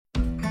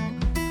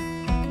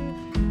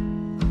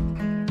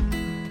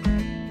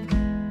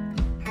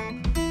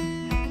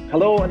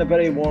Hello and a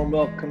very warm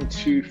welcome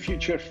to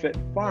Future Fit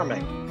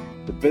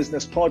Farming, the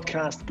business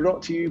podcast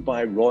brought to you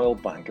by Royal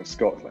Bank of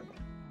Scotland.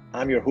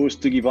 I'm your host,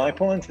 Dougie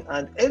Vipond,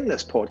 and in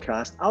this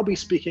podcast, I'll be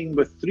speaking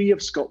with three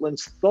of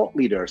Scotland's thought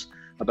leaders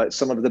about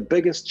some of the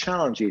biggest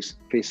challenges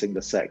facing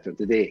the sector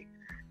today.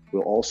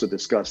 We'll also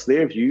discuss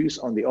their views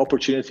on the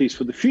opportunities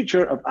for the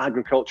future of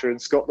agriculture in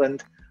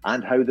Scotland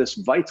and how this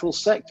vital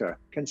sector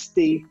can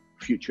stay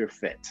future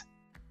fit.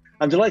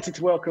 I'm delighted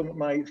to welcome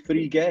my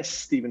three guests,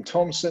 Stephen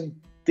Thompson,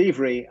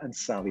 Dave Ray and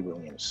Sally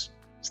Williams.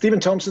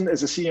 Stephen Thompson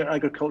is a senior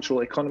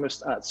agricultural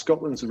economist at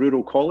Scotland's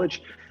Rural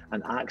College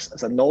and acts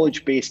as a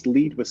knowledge-based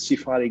lead with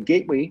Safari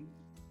Gateway.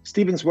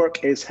 Stephen's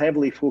work is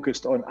heavily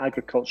focused on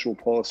agricultural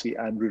policy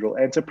and rural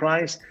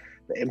enterprise,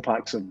 the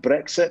impacts of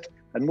Brexit,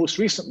 and most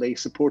recently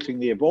supporting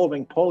the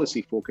evolving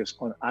policy focus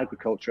on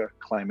agriculture,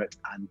 climate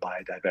and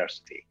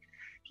biodiversity.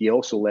 He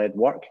also led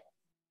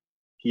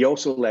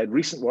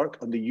recent work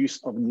on the use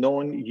of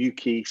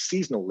non-UK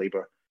seasonal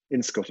labour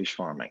in Scottish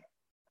farming.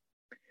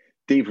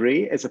 Dave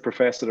Ray is a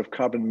professor of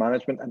carbon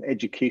management and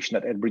education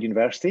at Edinburgh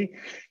University.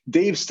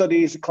 Dave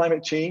studies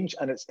climate change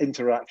and its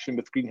interaction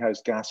with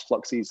greenhouse gas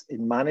fluxes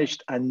in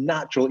managed and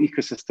natural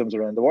ecosystems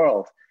around the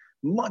world.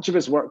 Much of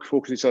his work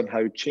focuses on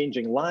how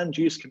changing land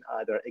use can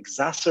either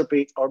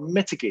exacerbate or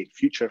mitigate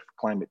future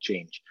climate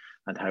change,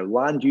 and how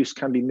land use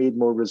can be made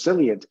more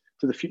resilient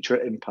to the future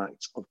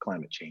impacts of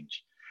climate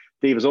change.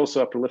 Dave is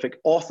also a prolific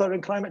author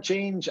in climate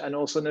change and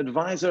also an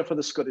advisor for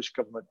the Scottish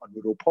Government on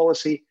rural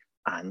policy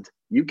and,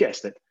 you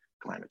guessed it,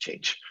 climate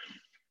change.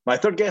 My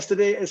third guest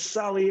today is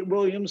Sally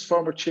Williams,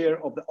 former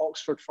chair of the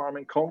Oxford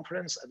Farming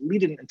Conference, a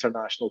leading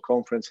international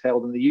conference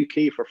held in the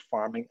UK for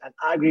farming and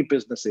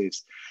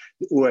agri-businesses.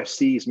 The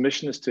OFC's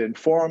mission is to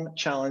inform,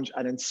 challenge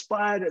and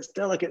inspire its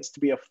delegates to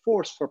be a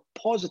force for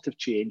positive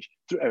change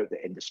throughout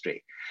the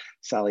industry.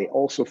 Sally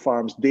also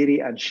farms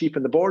dairy and sheep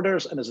in the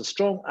Borders and is a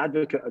strong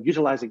advocate of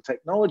utilising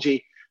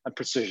technology and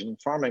precision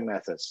farming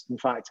methods. In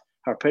fact,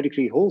 her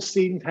pedigree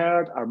Holstein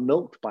herd are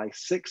milked by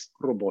 6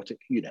 robotic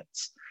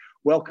units.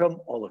 Welcome,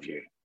 all of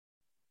you.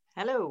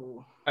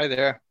 Hello. Hi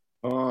there.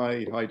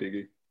 Hi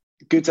Diggy.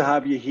 Good to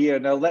have you here.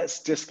 Now, let's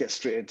just get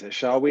straight into it,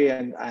 shall we?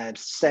 And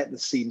set the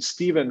scene.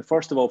 Stephen,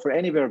 first of all, for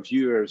any of our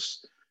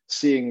viewers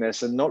seeing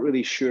this and not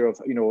really sure of,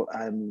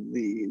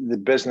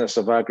 the business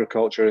of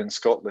agriculture in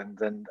Scotland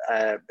and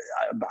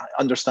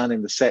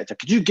understanding the sector,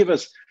 could you give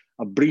us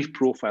a brief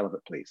profile of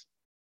it, please?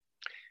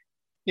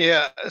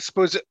 Yeah, I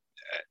suppose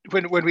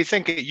when we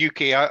think at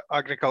UK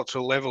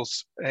agricultural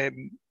levels,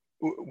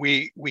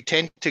 we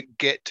tend to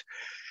get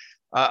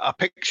a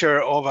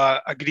picture of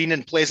a green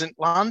and pleasant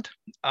land,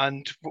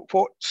 and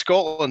what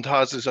Scotland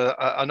has is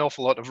an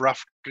awful lot of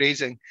rough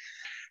grazing.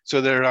 So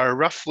there are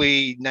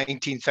roughly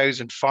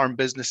 19,000 farm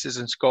businesses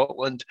in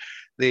Scotland.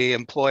 They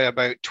employ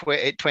about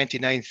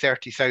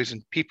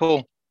 30,000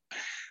 people.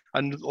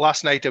 And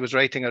last night I was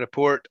writing a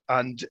report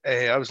and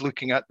I was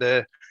looking at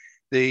the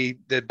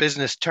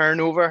business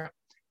turnover,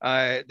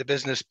 the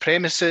business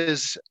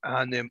premises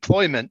and the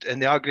employment in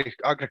the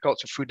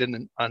agriculture, food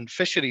and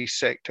fisheries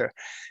sector.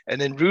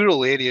 And in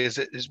rural areas,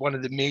 it is one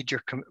of the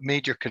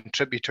major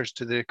contributors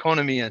to the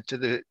economy and to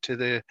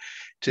the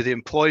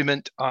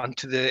employment and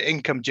to the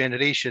income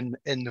generation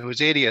in those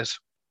areas.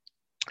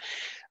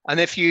 And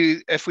if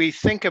we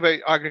think about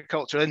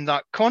agriculture in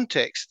that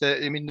context,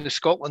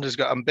 Scotland has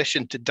got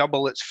ambition to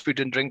double its food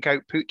and drink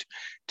output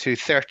to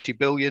 30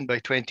 billion by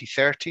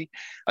 2030.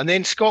 And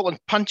then Scotland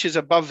punches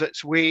above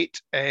its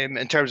weight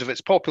in terms of its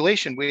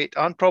population weight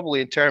and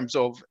probably in terms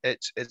of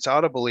its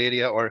arable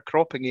area or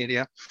cropping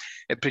area.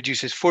 It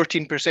produces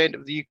 14%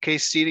 of the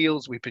UK's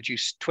cereals. We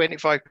produce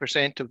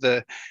 25% of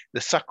the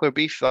suckler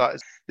beef, that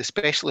is the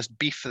specialist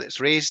beef that's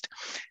raised.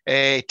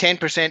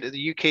 10% of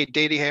the UK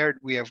dairy herd.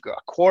 We have got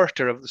a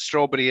quarter of the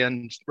strawberry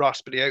and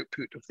raspberry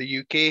output of the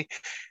UK,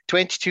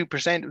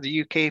 22% of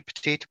the UK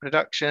potato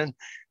production,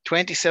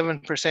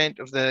 27%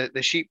 of the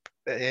sheep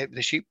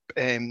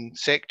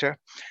sector.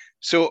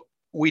 So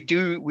we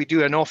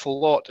do an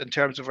awful lot in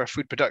terms of our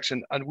food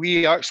production, and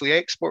we actually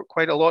export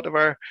quite a lot of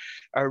our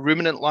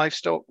ruminant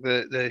livestock,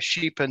 the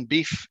sheep and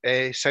beef,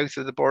 south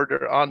of the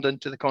border and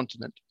into the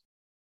continent.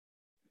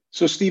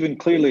 So, Stephen,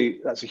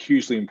 clearly that's a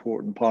hugely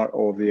important part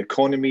of the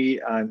economy,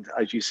 and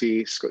as you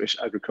say, Scottish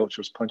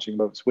agriculture is punching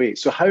above its weight.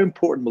 So how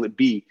important will it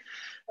be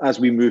as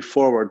we move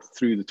forward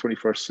through the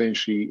 21st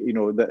century,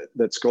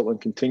 that Scotland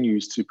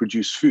continues to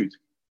produce food?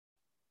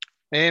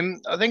 I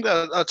think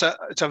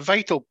it's a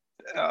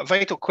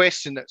vital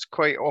question that's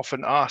quite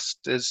often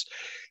asked is,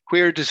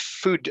 where does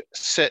food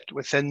sit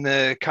within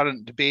the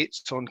current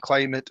debates on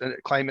climate and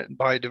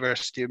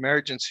biodiversity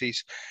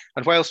emergencies?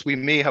 And whilst we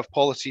may have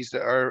policies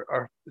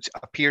that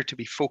appear to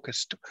be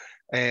focused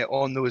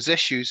on those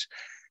issues,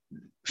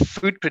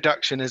 food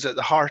production is at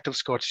the heart of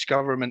Scottish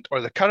Government,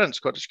 or the current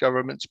Scottish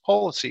Government's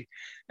policy.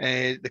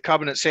 The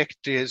Cabinet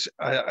Secretary,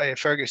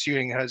 Fergus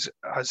Ewing, has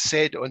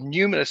said on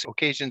numerous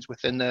occasions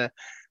within the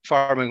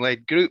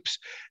farming-led groups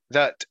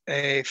that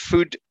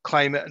food,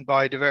 climate, and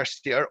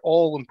biodiversity are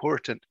all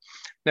important.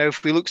 Now,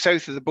 if we look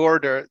south of the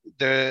border,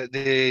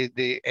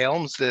 the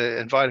ELMS, the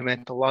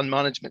Environmental Land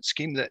Management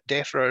Scheme that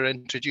DEFRA are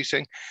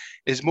introducing,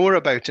 is more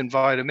about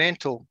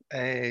environmental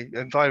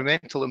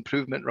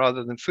improvement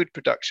rather than food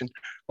production,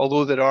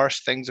 although there are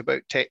things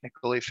about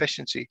technical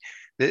efficiency.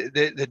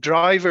 The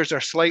drivers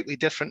are slightly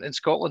different in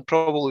Scotland,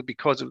 probably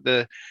because of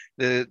the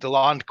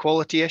land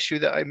quality issue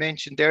that I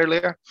mentioned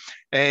earlier.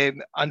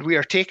 And we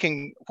are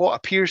taking what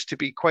appears to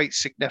be quite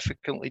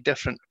significantly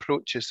different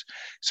approaches.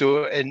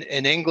 So in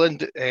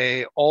England,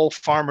 all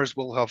farmers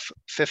will have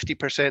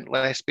 50%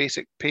 less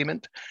basic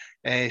payments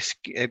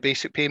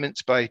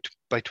by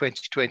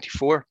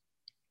 2024.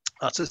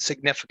 That's a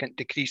significant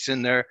decrease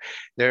in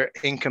their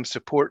income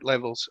support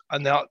levels,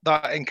 and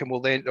that income will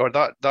then, or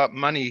that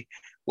money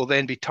will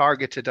then be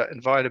targeted at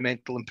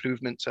environmental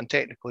improvements and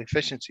technical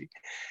efficiency.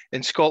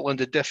 In Scotland,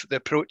 the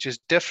approach is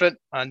different,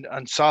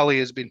 and Sally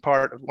has been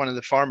part of one of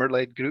the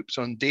farmer-led groups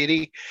on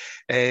dairy,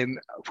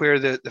 where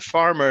the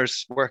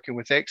farmers, working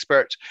with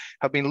experts,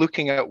 have been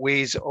looking at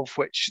ways of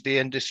which the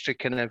industry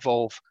can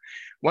evolve.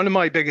 One of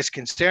my biggest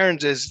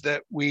concerns is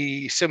that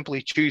we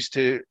simply choose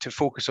to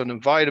focus on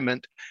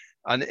environment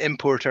and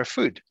import our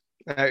food.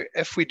 Now,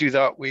 if we do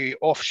that, we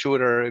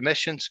offshore our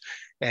emissions.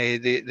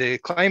 The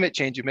climate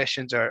change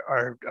emissions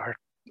are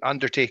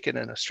undertaken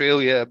in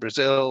Australia,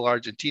 Brazil,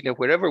 Argentina,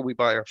 wherever we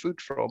buy our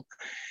food from.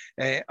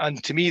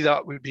 And to me,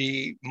 that would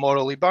be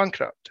morally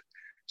bankrupt.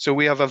 So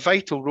we have a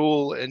vital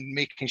role in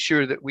making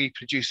sure that we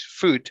produce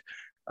food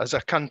as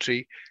a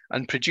country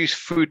and produce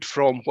food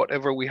from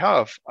whatever we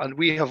have. And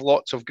we have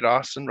lots of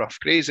grass and rough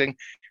grazing,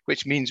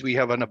 which means we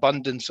have an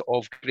abundance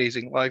of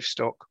grazing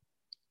livestock.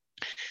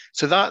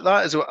 So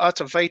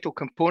that's a vital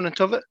component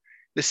of it.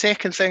 The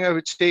second thing I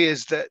would say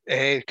is that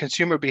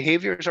consumer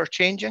behaviors are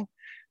changing.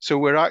 So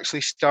we're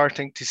actually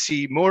starting to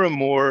see more and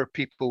more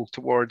people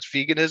towards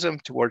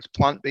veganism, towards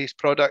plant-based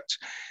products,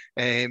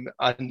 and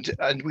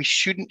we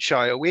shouldn't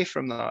shy away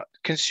from that.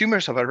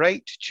 Consumers have a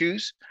right to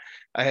choose,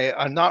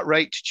 and that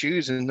right to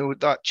choose and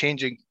that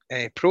changing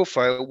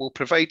profile will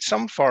provide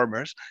some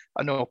farmers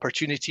an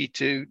opportunity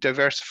to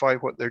diversify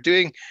what they're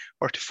doing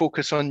or to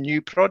focus on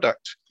new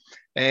products.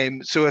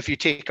 So if you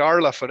take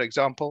Arla, for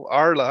example,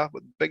 Arla,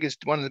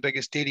 one of the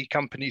biggest dairy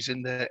companies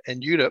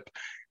in Europe,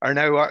 are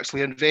now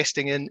actually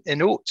investing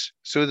in oats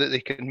so that they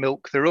can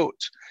milk their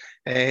oats.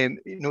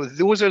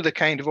 Those are the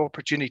kind of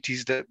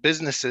opportunities that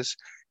businesses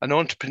and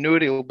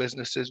entrepreneurial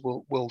businesses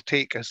will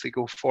take as they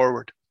go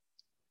forward.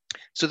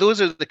 So those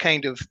are the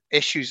kind of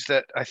issues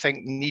that I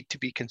think need to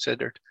be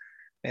considered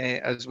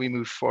as we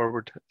move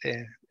forward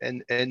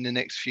in the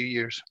next few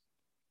years.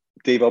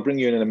 Dave, I'll bring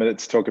you in a minute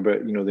to talk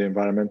about the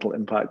environmental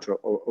impact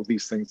of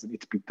these things that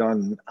need to be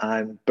done.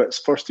 But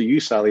first to you,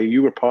 Sally,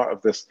 you were part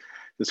of this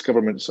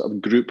government sort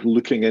of group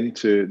looking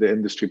into the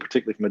industry,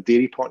 particularly from a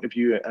dairy point of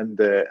view, and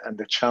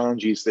the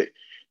challenges that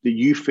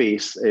you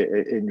face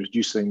in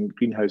reducing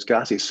greenhouse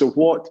gases. So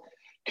what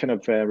kind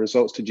of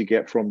results did you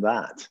get from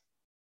that?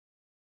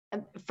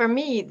 For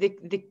me,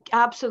 the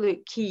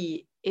absolute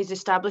key is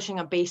establishing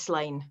a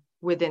baseline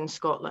within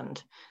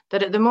Scotland.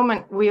 That at the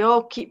moment we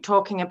all keep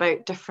talking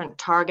about different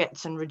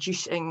targets and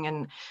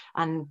reducing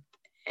and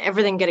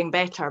everything getting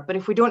better, but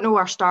if we don't know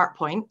our start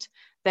point,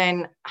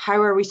 then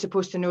how are we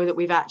supposed to know that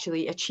we've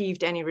actually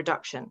achieved any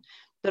reduction?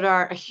 There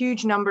are a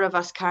huge number of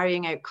us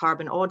carrying out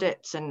carbon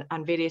audits and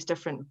various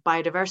different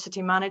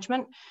biodiversity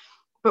management,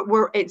 but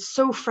it's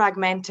so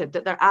fragmented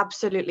that there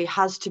absolutely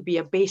has to be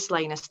a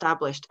baseline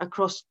established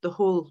across the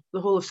whole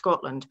of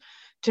Scotland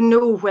to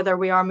know whether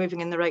we are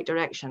moving in the right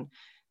direction.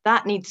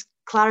 That needs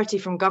clarity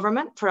from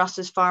government. For us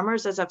as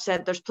farmers, as I've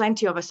said, there's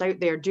plenty of us out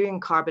there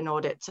doing carbon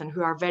audits and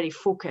who are very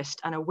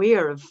focused and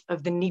aware of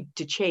the need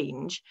to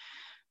change.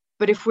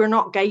 But if we're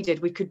not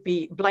guided, we could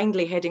be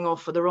blindly heading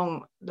off for the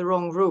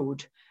wrong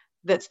road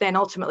that's then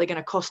ultimately going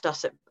to cost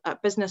us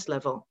at business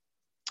level.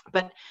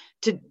 But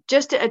to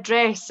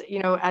address,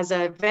 as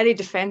a very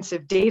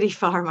defensive dairy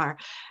farmer,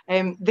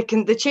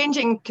 the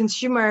changing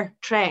consumer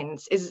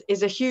trends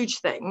is a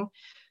huge thing.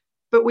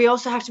 But we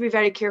also have to be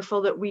very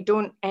careful that we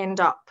don't end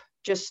up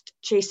just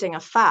chasing a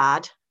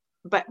fad.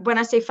 But when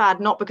I say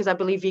fad, not because I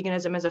believe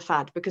veganism is a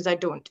fad, because I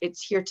don't,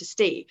 it's here to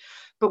stay.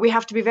 But we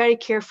have to be very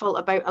careful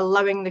about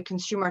allowing the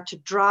consumer to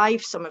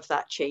drive some of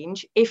that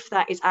change if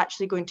that is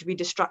actually going to be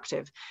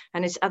destructive.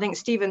 And I think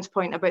Stephen's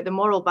point about the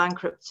moral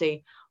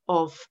bankruptcy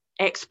of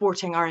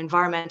exporting our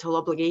environmental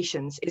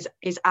obligations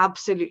is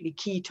absolutely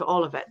key to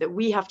all of it, that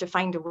we have to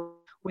find a way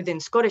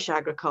within Scottish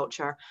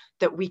agriculture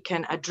that we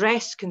can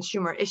address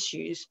consumer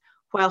issues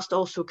whilst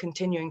also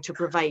continuing to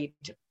provide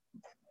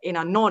in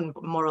a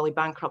non-morally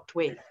bankrupt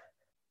way.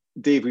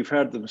 Dave, we've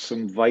heard of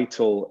some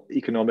vital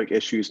economic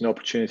issues and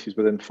opportunities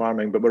within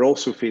farming, but we're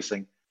also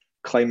facing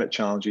climate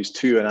challenges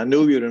too. And I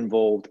know you're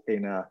involved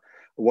in a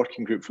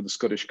working group for the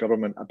Scottish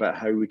Government about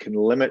how we can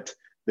limit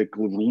the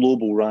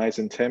global rise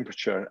in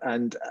temperature.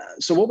 And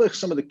so what were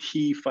some of the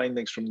key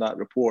findings from that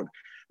report?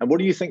 And what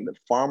do you think that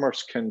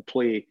farmers can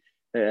play,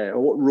 or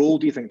what role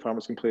do you think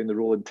farmers can play in the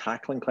role in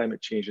tackling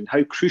climate change? And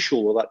how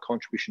crucial will that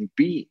contribution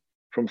be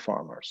from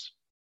farmers?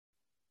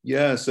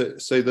 Yeah, so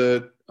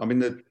the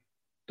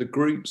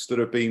groups that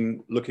have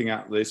been looking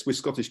at this with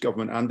Scottish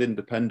Government and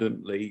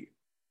independently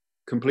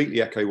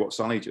completely echo what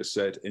Sally just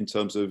said in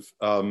terms of,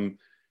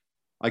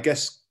 I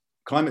guess,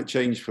 climate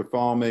change for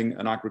farming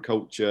and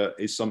agriculture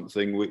is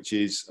something which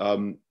is,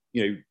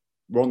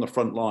 we're on the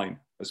front line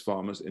as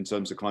farmers in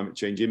terms of climate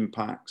change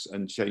impacts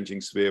and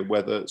changing severe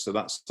weather. So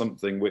that's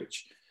something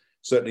which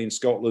certainly in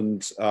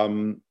Scotland,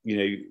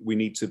 we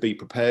need to be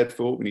prepared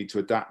for, we need to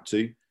adapt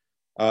to.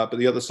 But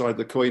the other side of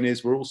the coin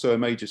is we're also a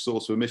major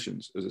source of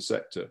emissions as a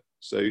sector.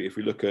 So if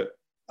we look at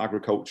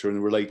agriculture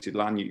and related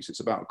land use, it's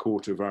about a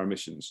quarter of our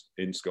emissions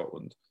in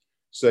Scotland.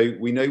 So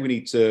we know we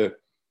need to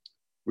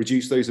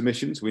reduce those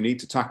emissions. We need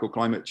to tackle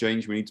climate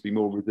change. We need to be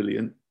more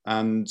resilient.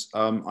 And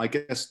I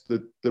guess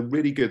the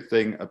really good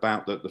thing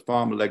about the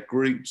farmer-led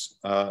groups,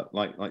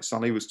 like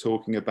Sally was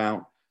talking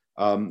about,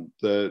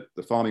 the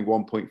Farming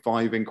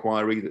 1.5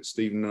 inquiry that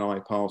Stephen and I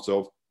are part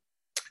of,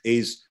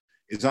 is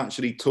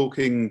actually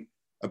talking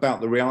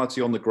about the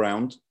reality on the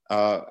ground,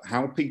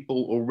 how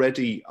people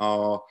already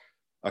are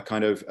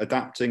kind of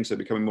adapting, so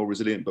becoming more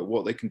resilient, but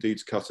what they can do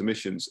to cut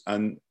emissions.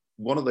 And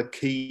one of the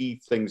key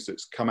things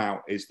that's come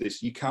out is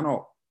this: you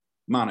cannot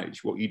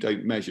manage what you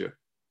don't measure.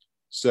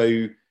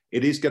 So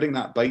it is getting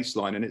that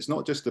baseline, and it's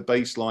not just the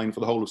baseline for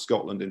the whole of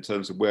Scotland in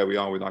terms of where we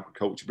are with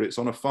agriculture, but it's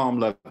on a farm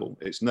level.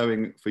 It's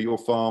knowing for your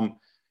farm,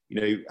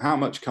 how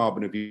much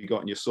carbon have you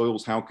got in your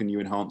soils? How can you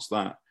enhance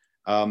that?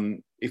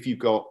 If you've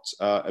got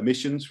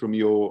emissions from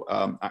your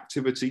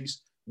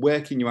activities,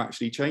 where can you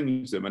actually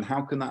change them, and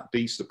how can that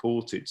be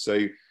supported?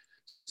 So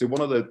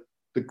one of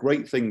the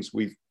great things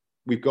we've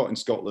got in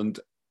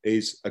Scotland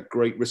is a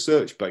great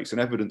research base and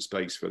evidence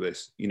base for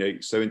this.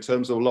 So in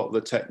terms of a lot of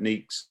the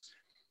techniques,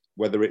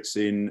 whether it's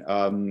in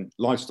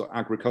livestock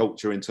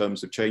agriculture in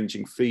terms of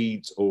changing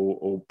feeds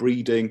or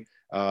breeding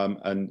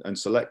and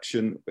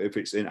selection, if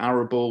it's in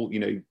arable,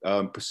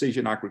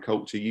 precision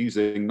agriculture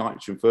using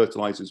nitrogen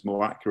fertilizers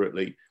more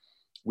accurately,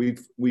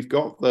 we've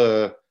got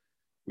the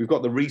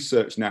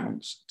research now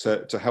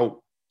to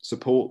help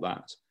support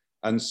that.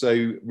 And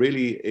so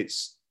really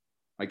it's,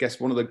 I guess,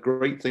 one of the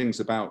great things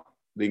about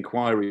the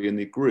inquiry and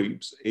the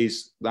groups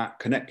is that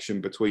connection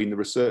between the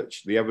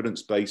research, the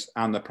evidence base,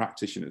 and the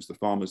practitioners, the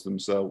farmers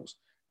themselves,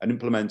 and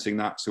implementing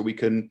that so we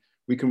can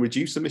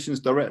reduce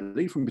emissions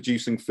directly from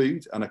producing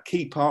food. And a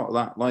key part of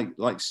that,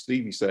 like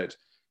Stevie said,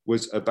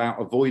 was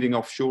about avoiding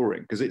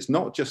offshoring, because it's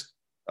not just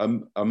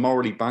a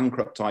morally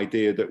bankrupt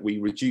idea that we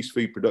reduce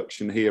food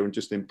production here and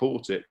just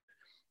import it.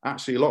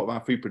 Actually, a lot of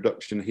our food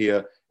production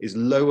here is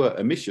lower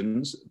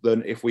emissions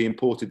than if we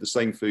imported the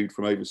same food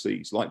from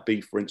overseas, like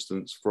beef, for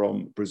instance,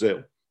 from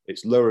Brazil.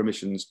 It's lower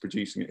emissions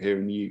producing it here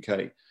in the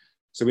UK.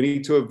 So we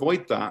need to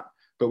avoid that,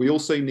 but we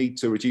also need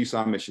to reduce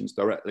our emissions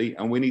directly,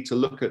 and we need to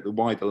look at the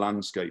wider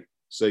landscape.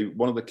 So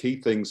one of the key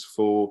things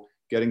for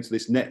getting to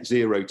this net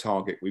zero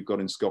target we've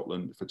got in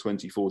Scotland for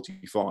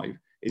 2045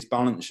 is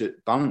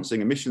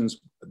balancing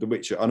emissions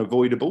which are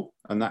unavoidable,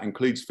 and that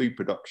includes food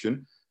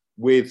production,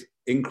 with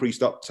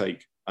increased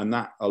uptake. And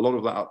that a lot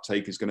of that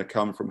uptake is going to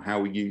come from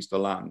how we use the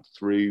land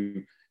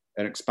through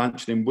an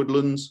expansion in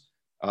woodlands,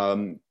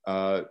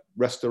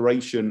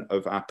 restoration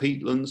of our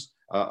peatlands,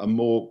 and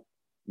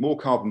more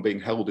carbon being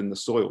held in the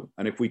soil.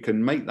 And if we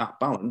can make that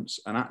balance,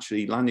 and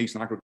actually land use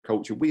and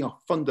agriculture, we are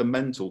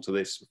fundamental to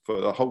this for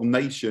the whole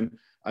nation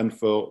and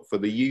for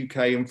the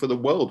UK and for the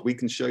world. We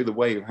can show the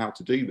way of how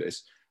to do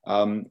this.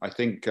 I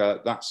think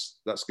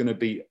that's going to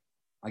be,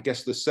 I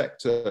guess, the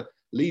sector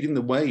leading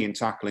the way in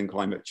tackling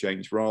climate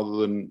change rather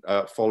than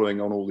following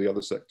on all the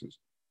other sectors.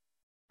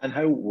 And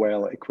how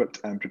well equipped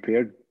and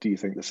prepared do you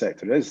think the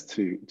sector is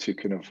to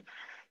kind of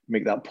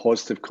make that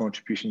positive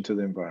contribution to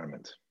the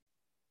environment?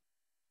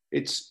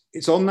 It's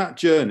on that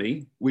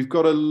journey. We've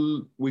got a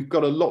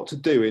lot to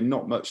do in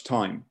not much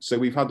time. So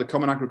we've had the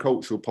Common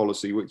Agricultural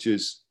Policy, which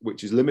has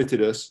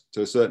limited us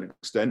to a certain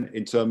extent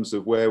in terms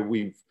of where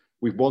we've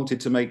wanted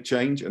to make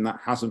change, and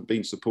that hasn't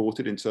been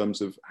supported in terms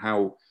of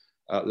how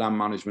land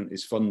management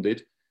is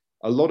funded.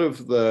 A lot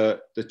of the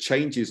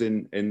changes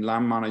in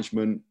land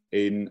management,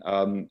 in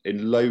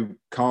low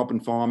carbon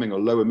farming or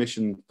low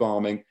emission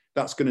farming,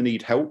 that's going to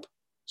need help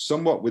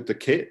somewhat with the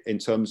kit in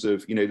terms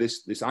of,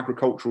 this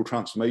agricultural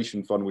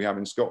transformation fund we have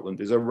in Scotland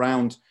is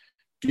around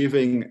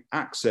giving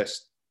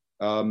access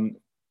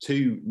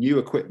to new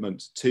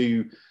equipment,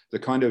 to the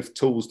kind of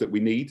tools that we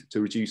need to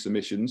reduce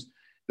emissions.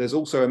 There's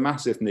also a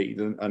massive need,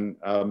 and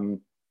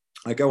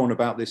I go on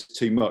about this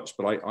too much,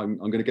 but I'm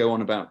going to go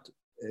on about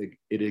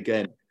it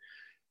again,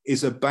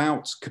 is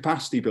about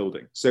capacity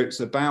building. So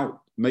it's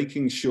about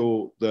making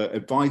sure the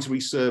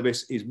advisory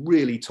service is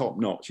really top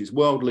notch, is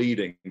world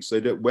leading, so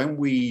that when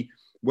we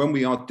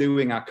are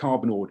doing our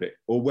carbon audit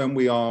or when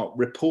we are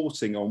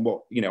reporting on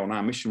on our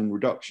emission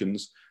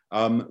reductions,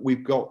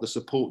 we've got the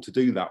support to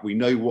do that. We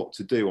know what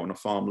to do on a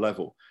farm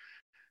level.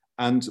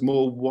 And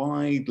more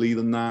widely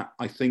than that,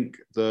 I think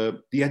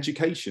the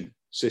education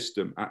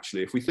system,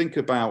 actually, if we think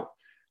about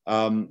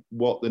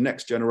what the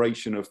next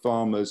generation of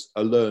farmers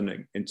are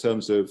learning in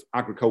terms of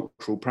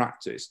agricultural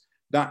practice,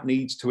 that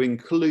needs to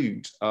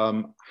include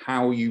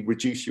how you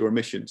reduce your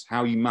emissions,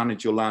 how you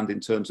manage your land in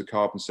terms of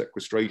carbon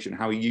sequestration,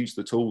 how you use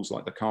the tools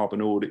like the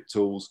carbon audit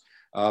tools.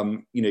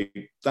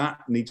 That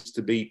needs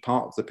to be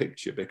part of the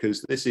picture,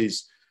 because this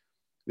is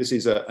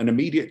an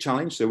immediate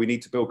challenge. So we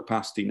need to build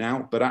capacity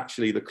now, but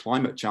actually the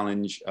climate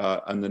challenge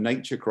and the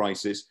nature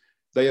crisis,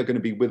 they are going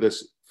to be with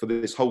us for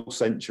this whole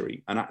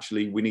century. And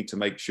actually we need to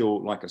make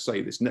sure, like I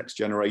say, this next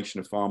generation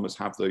of farmers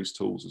have those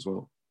tools as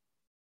well.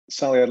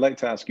 Sally, I'd like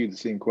to ask you the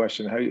same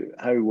question.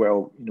 How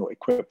well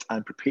equipped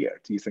and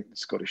prepared do you think the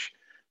Scottish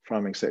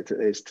farming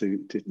sector is to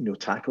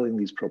tackling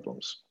these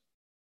problems?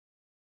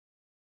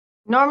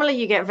 Normally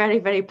you get very,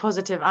 very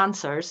positive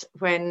answers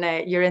when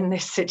you're in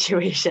this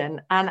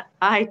situation, and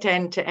I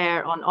tend to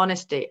err on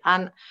honesty,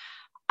 and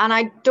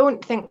I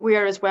don't think we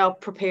are as well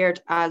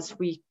prepared as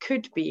we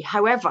could be.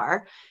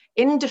 However,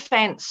 in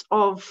defence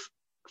of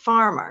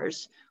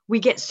farmers, we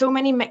get so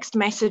many mixed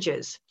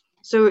messages.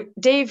 So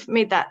Dave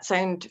made that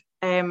sound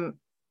very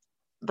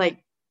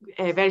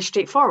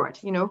straightforward.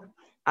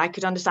 I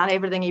could understand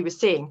everything he was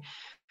saying.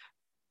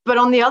 But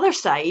on the other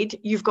side,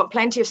 you've got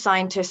plenty of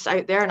scientists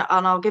out there, and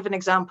I'll give an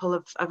example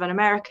of an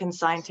American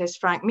scientist,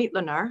 Frank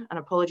Meitlener, and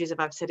apologies if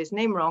I've said his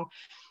name wrong,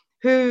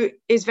 who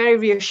is very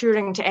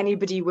reassuring to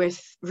anybody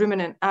with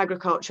ruminant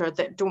agriculture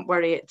that don't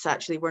worry,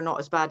 we're not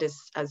as bad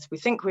as we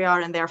think we are,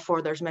 and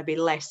therefore there's maybe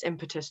less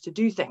impetus to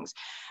do things.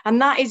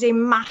 And that is a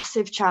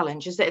massive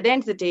challenge, is that at the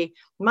end of the day,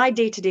 my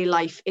day-to-day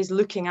life is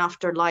looking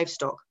after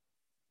livestock.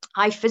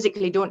 I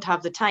physically don't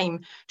have the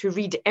time to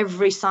read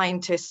every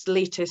scientist's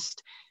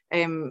latest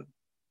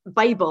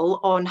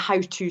Bible on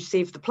how to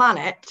save the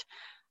planet.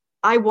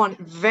 I want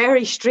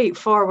very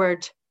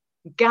straightforward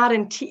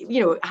guarantee,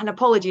 and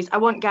apologies, I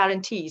want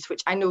guarantees,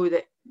 which I know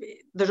that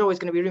there's always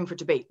going to be room for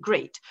debate.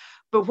 Great.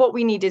 But what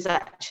we need is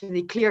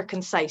actually clear,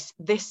 concise,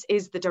 this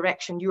is the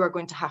direction you are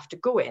going to have to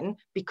go in,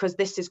 because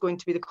this is going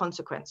to be the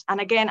consequence.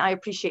 And again, I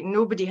appreciate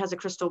nobody has a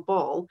crystal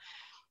ball,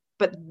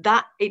 but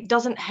that it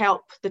doesn't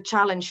help the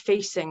challenge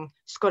facing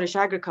Scottish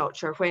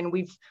agriculture when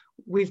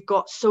we've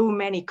got so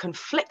many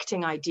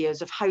conflicting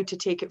ideas of how to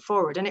take it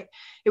forward. And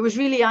it was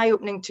really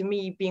eye-opening to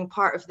me, being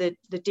part of the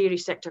dairy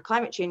sector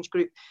climate change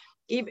group,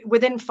 even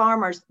within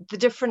farmers, the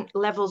different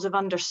levels of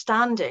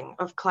understanding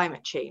of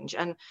climate change.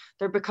 And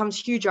there becomes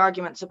huge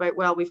arguments about,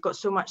 well, we've got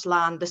so much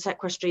land, the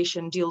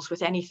sequestration deals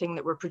with anything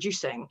that we're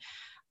producing.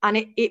 And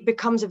it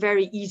becomes a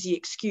very easy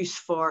excuse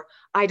for,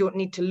 I don't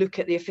need to look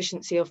at the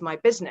efficiency of my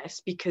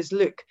business, because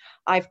look,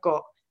 I've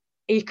got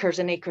acres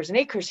and acres and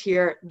acres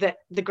here that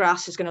the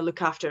grass is going to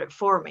look after it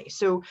for me.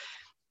 So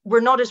we're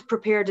not as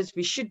prepared as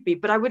we should be.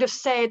 But I would have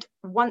said,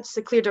 once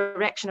the clear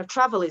direction of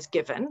travel is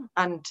given,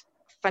 and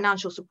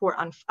financial support,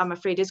 I'm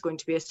afraid, is going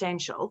to be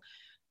essential,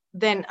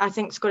 then I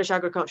think Scottish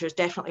agriculture is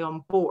definitely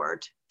on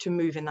board to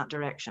move in that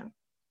direction.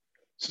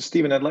 So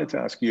Stephen, I'd like to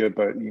ask you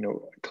about,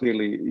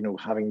 clearly,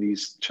 having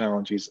these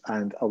challenges,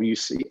 and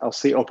I'll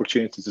say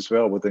opportunities as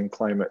well within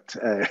climate,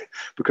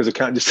 because I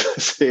can't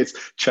just say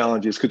it's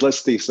challenges, because let's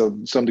stay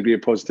some degree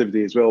of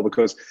positivity as well,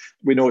 because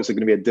we know it's going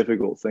to be a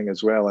difficult thing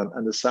as well.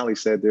 And as Sally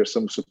said, there's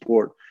some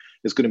support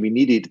is going to be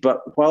needed.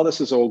 But while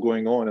this is all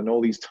going on and all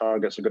these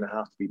targets are going to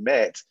have to be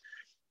met,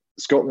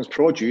 Scotland's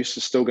produce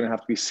is still going to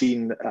have to be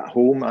seen at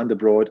home and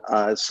abroad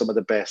as some of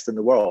the best in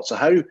the world. So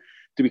how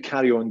do we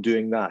carry on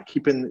doing that,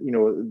 keeping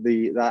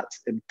that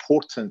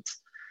important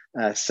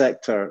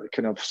sector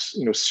kind of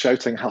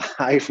shouting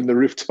high from the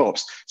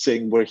rooftops,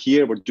 saying we're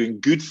here, we're doing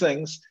good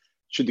things?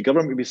 Should the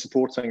government be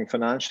supporting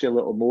financially a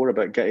little more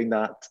about getting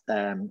that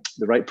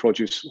the right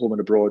produce home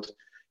and abroad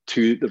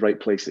to the right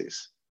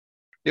places?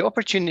 The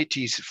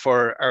opportunities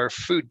for our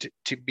food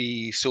to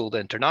be sold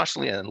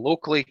internationally and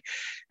locally,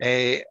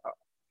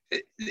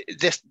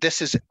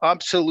 this is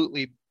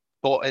absolutely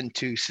bought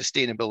into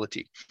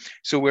sustainability.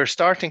 So we're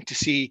starting to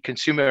see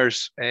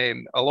consumers, a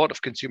lot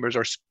of consumers,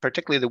 or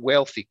particularly the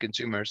wealthy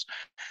consumers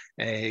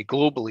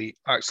globally,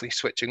 actually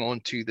switching on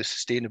to the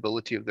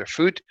sustainability of their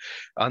food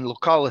and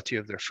locality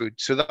of their food.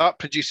 So that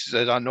produces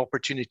an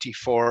opportunity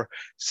for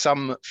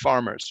some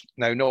farmers.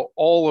 Now, not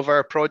all of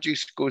our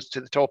produce goes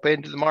to the top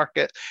end of the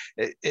market.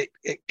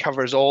 It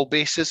covers all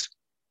bases.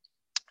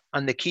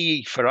 And the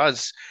key for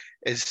us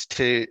is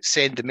to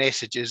send the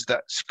messages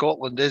that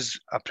Scotland is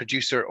a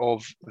producer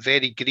of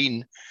very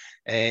green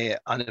and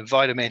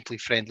environmentally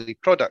friendly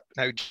product.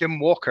 Now, Jim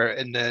Walker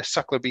in the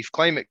Suckler Beef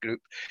Climate Group,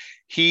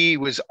 he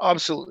was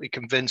absolutely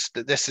convinced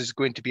that this is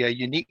going to be a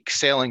unique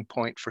selling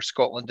point for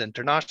Scotland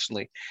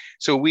internationally.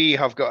 So we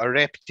have got a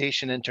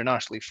reputation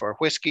internationally for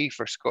whisky,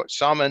 for Scotch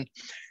salmon,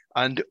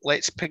 and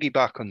let's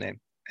piggyback on them.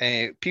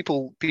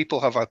 People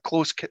have a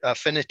close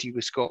affinity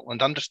with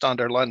Scotland, understand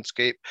our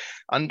landscape,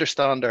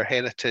 understand our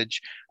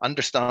heritage,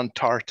 understand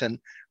tartan,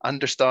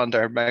 understand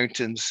our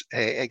mountains,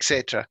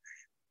 etc.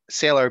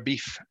 Sell our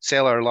beef,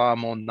 sell our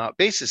lamb on that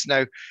basis.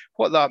 Now,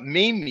 what that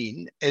may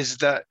mean is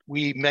that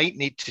we might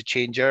need to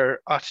change our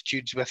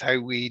attitudes with how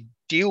we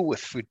deal with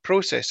food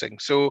processing.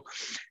 So,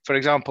 for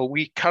example,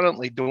 we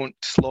currently don't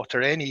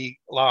slaughter any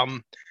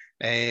lamb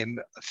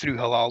through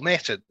halal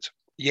methods.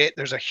 Yet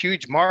there's a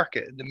huge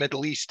market in the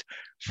Middle East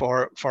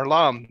for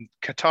lamb.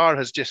 Qatar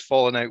has just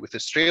fallen out with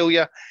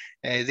Australia.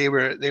 They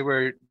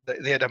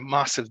had a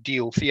massive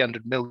deal,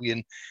 $300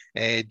 million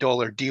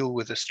deal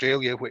with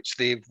Australia, which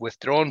they've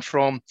withdrawn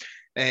from.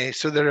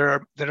 So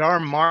there are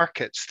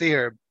markets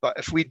there, but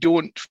if we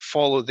don't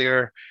follow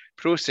their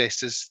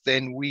processes,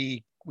 then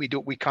we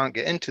can't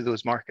get into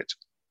those markets.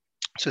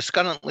 So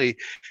currently,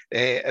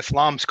 if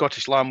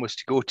Scottish lamb was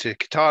to go to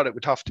Qatar, it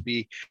would have to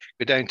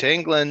go down to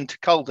England,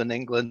 culled in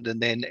England, and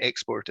then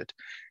exported.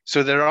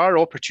 So there are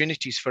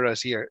opportunities for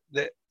us here.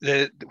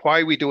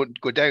 Why we don't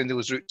go down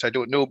those routes, I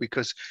don't know,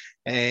 because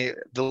the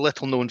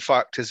little known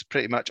fact is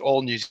pretty much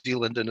all New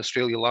Zealand and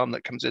Australia lamb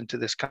that comes into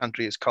this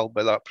country is culled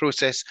by that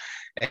process,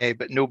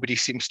 but nobody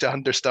seems to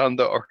understand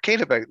that or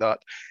care about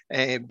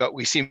that. But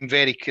we seem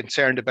very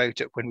concerned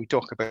about it when we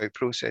talk about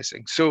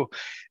processing. So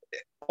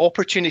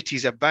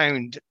opportunities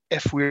abound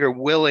if we're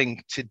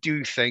willing to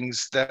do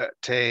things that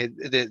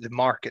the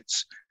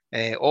markets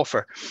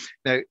offer.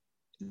 Now,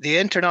 the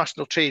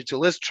international trade, so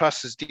Liz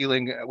Truss is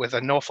dealing with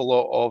an awful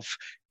lot of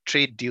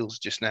trade deals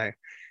just now.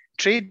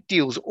 Trade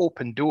deals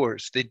open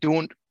doors. They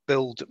don't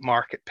build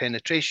market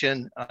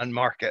penetration and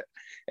market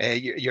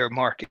your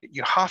market.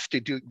 You have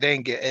to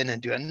then get in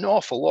and do an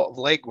awful lot of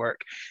legwork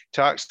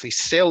to actually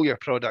sell your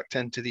product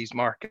into these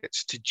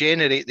markets, to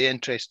generate the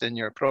interest in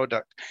your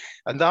product.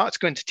 And that's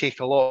going to take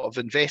a lot of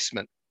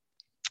investment.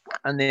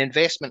 And the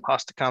investment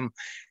has to come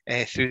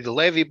through the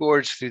levy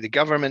boards, through the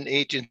government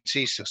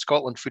agencies. So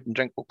Scotland Food and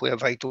Drink will play a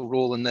vital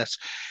role in this.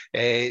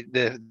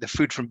 The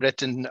Food from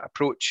Britain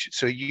approach,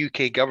 so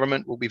UK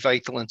government will be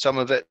vital in some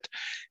of it.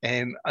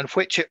 And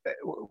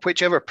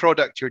whichever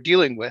product you're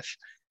dealing with,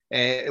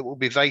 it will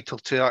be vital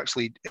to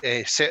actually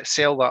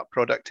sell that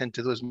product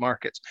into those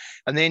markets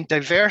and then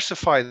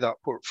diversify that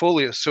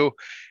portfolio. So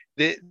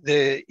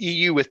the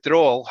EU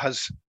withdrawal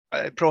has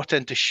brought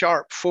into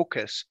sharp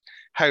focus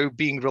how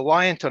being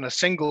reliant on a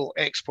single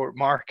export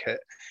market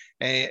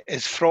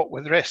is fraught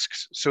with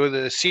risks. So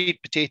the seed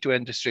potato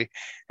industry,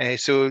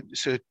 potato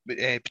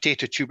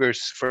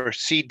tubers for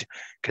seed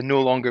can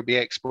no longer be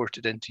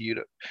exported into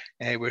Europe.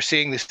 We're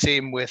seeing the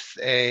same with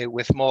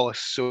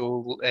mollusks,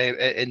 so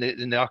in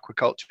the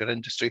aquaculture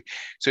industry.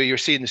 So you're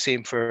seeing the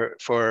same for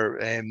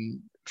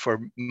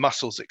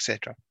mussels,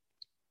 etc.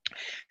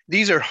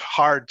 These are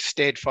hard,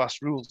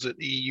 steadfast rules that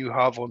the EU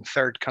have on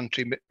third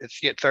country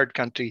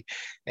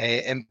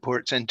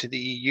imports into the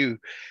EU.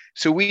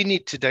 So we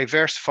need to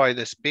diversify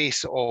this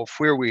base of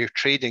where we are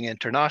trading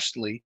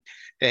internationally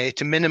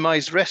to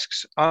minimize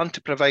risks and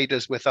to provide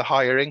us with a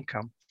higher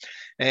income.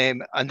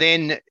 And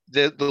then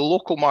the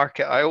local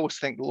market, I always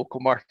think the local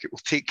market will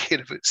take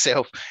care of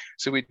itself.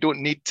 So we don't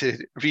need to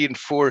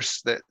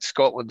reinforce that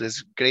Scotland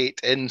is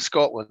great in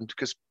Scotland,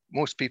 because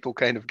most people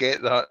kind of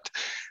get that.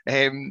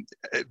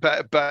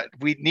 But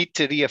we need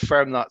to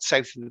reaffirm that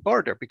south of the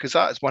border, because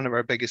that is one of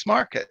our biggest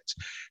markets.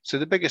 So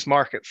the biggest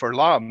market for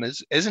lamb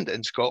isn't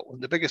in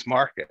Scotland. The biggest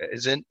market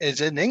is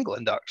in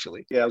England,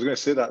 actually. Yeah, I was going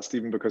to say that,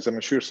 Stephen, because I'm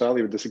sure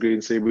Sally would disagree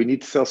and say we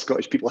need to tell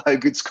Scottish people how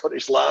good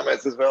Scottish lamb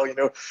is as well,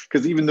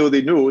 because even though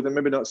they know, they're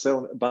maybe not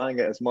buying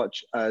it as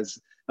much as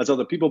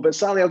other people. But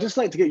Sally, I'd just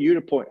like to get your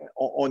point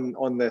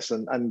on this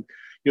and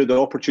the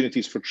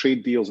opportunities for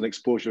trade deals and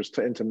exposures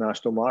to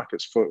international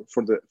markets for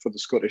the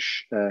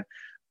Scottish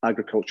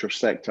agriculture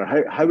sector.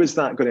 How is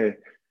that going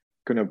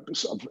to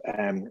sort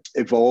of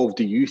evolve,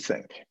 do you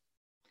think?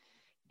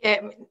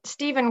 Yeah,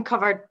 Stephen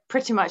covered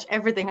pretty much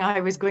everything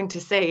I was going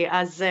to say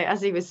as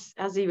he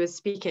was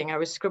speaking. I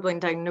was scribbling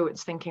down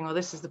notes thinking, oh,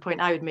 this is the point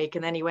I would make,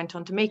 and then he went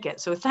on to make it.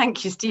 So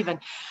thank you, Stephen.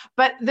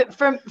 But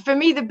for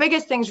me, the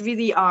biggest things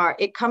really are,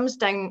 it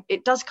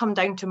does come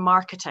down to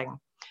marketing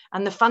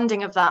and the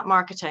funding of that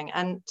marketing.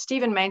 And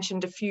Stephen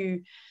mentioned a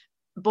few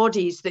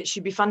bodies that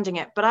should be funding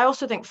it, but I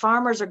also think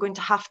farmers are going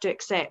to have to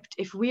accept,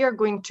 if we are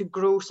going to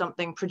grow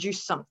something,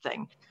 produce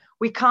something,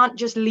 we can't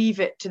just leave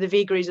it to the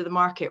vagaries of the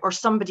market or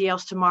somebody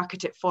else to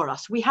market it for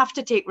us. We have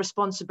to take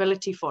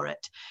responsibility for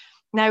it.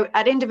 Now,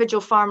 at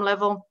individual farm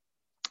level,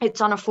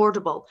 it's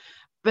unaffordable.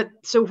 But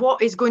so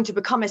what is going to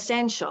become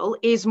essential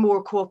is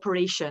more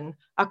cooperation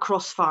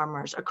across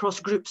farmers, across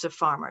groups of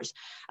farmers,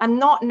 and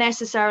not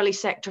necessarily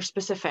sector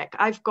specific.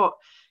 I've got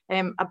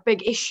a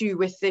big issue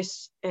with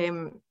this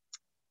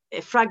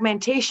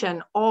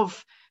fragmentation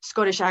of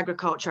Scottish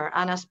agriculture,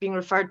 and us being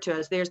referred to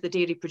as there's the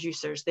dairy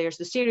producers, there's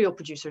the cereal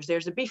producers,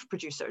 there's the beef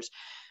producers,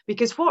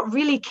 because what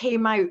really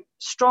came out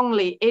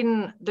strongly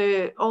in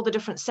all the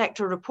different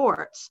sector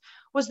reports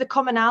was the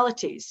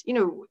commonalities.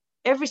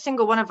 Every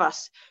single one of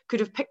us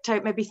could have picked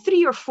out maybe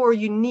 3 or 4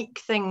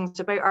 unique things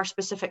about our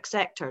specific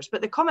sectors,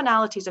 but the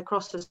commonalities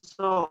across us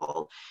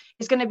all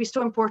is going to be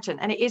so important,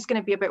 and it is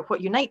going to be about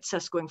what unites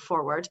us going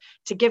forward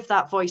to give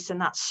that voice and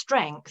that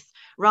strength,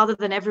 rather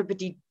than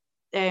everybody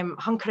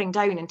hunkering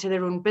down into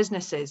their own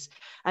businesses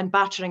and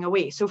battering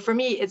away. So for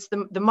me, it's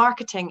the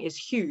marketing is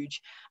huge,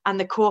 and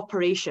the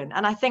cooperation.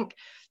 And I think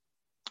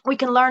we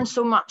can learn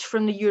so much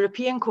from the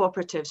European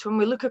cooperatives. When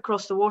we look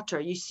across the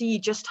water, you see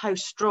just how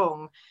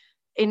strong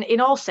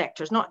in all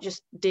sectors, not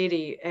just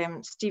dairy.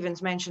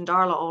 Stephen's mentioned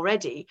Arla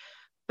already,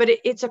 but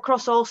it's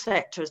across all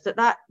sectors,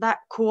 that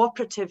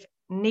cooperative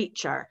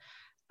nature.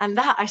 And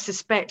that, I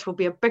suspect, will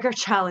be a bigger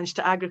challenge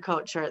to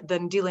agriculture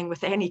than dealing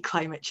with any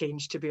climate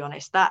change, to be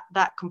honest.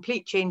 That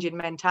complete change in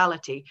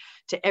mentality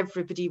to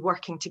everybody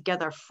working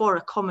together for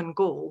a common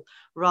goal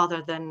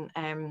rather than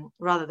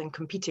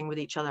competing with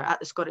each other at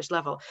the Scottish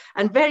level.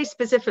 And very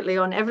specifically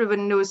on,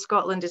 everyone knows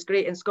Scotland is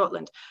great in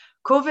Scotland.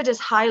 COVID has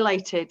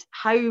highlighted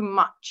how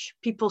much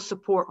people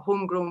support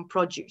homegrown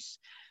produce,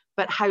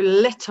 but how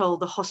little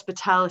the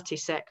hospitality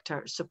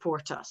sector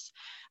support us.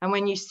 And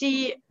when you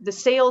see the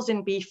sales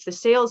in beef, the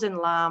sales in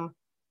lamb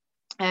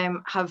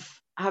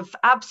have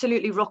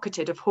absolutely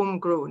rocketed of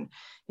homegrown.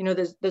 You know,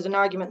 there's an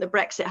argument that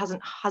Brexit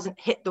hasn't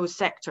hit those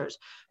sectors,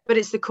 but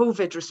it's the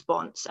COVID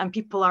response, and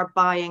people are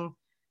buying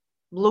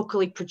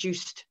locally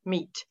produced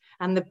meat.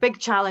 And the big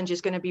challenge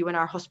is going to be when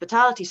our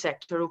hospitality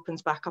sector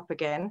opens back up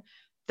again,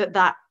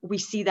 that we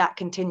see that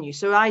continue.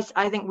 So I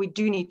think we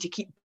do need to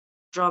keep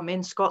drum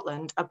in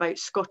Scotland about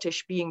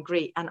Scottish being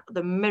great and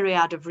the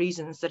myriad of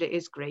reasons that it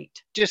is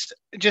great.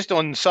 Just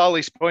on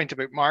Sally's point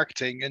about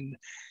marketing, and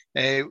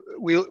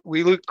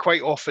we look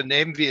quite often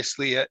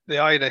enviously at the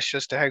Irish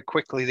as to how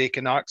quickly they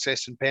can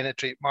access and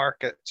penetrate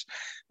markets.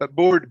 But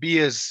Bord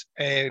Bia's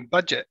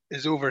budget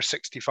is over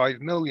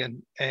 65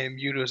 million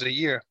euros a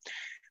year.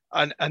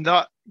 And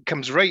that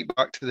comes right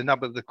back to the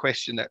nub of the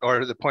question,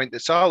 or the point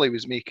that Sally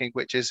was making,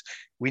 which is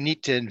we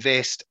need to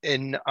invest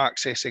in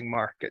accessing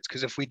markets,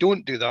 because if we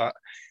don't do that,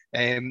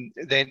 then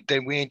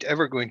we ain't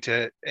ever going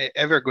to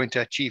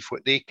achieve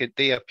what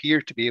they appear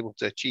to be able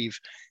to achieve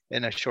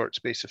in a short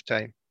space of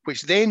time.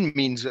 Which then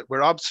means that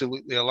we're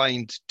absolutely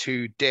aligned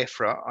to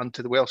DEFRA and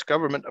to the Welsh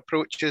Government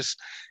approaches,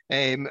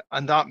 and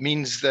that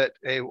means that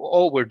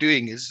all we're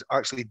doing is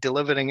actually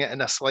delivering it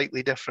in a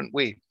slightly different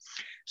way.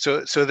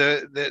 So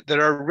there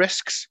are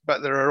risks,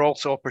 but there are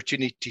also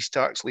opportunities to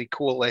actually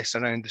coalesce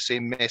around the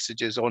same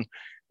messages on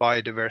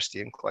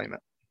biodiversity and climate.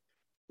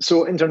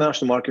 So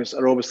international markets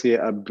are obviously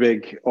a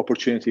big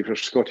opportunity for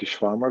Scottish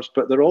farmers,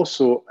 but they're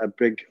also a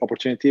big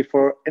opportunity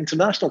for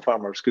international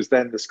farmers, because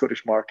then the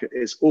Scottish market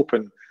is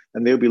open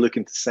and they'll be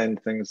looking to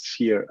send things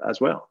here as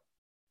well.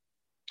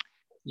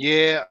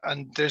 Yeah,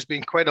 and there's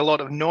been quite a lot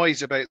of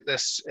noise about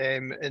this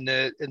in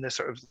the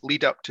sort of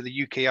lead up to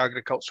the UK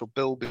agricultural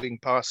bill being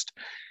passed.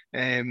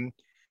 And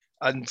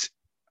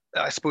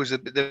I suppose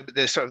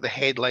the sort of the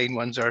headline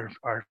ones are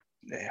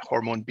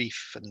hormone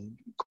beef and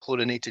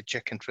chlorinated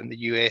chicken from the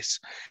US,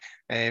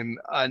 and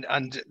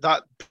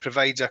that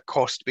provides a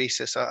cost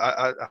basis,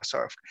 a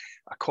sort of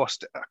a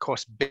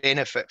cost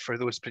benefit for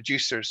those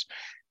producers.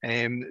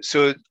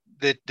 So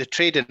the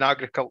Trade and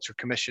Agriculture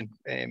Commission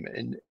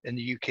in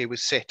the UK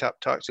was set up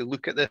to actually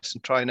look at this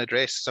and try and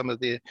address some of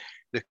the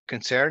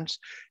concerns.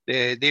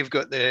 They've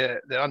got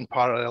the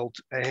unparalleled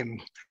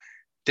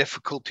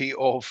difficulty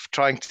of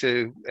trying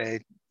to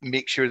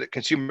make sure that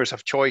consumers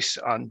have choice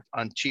and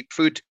cheap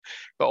food,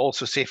 but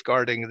also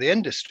safeguarding the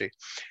industry.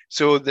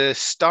 So the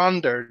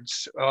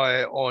standards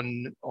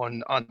on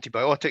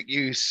antibiotic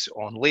use,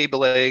 on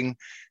labelling,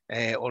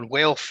 on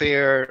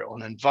welfare,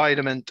 on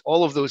environment,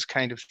 all of those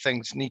kind of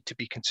things need to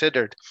be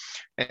considered.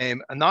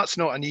 And that's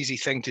not an easy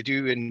thing to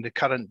do in the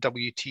current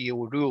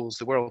WTO rules,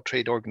 the World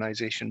Trade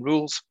Organization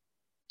rules.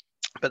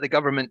 But the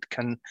government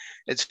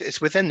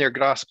it's within their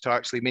grasp to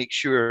actually make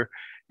sure,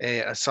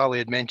 as Sally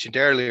had mentioned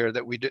earlier,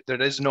 that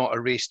there is not a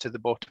race to the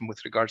bottom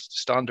with regards to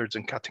standards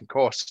and cutting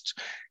costs,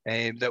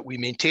 that we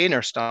maintain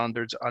our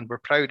standards and we're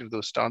proud of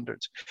those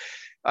standards.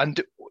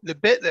 And the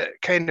bit that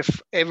kind of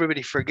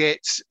everybody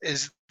forgets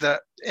is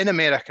that in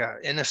America,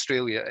 in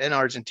Australia, in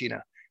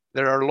Argentina,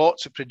 there are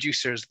lots of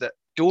producers that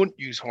don't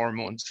use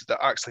hormones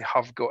that actually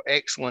have got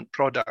excellent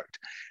product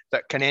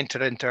that can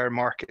enter into our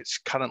markets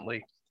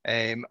currently.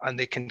 And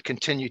they can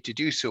continue to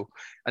do so.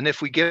 And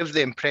if we give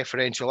them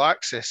preferential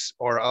access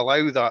or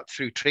allow that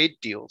through trade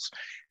deals,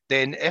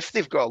 then if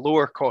they've got a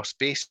lower cost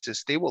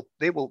basis, they will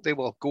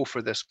go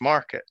for this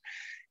market.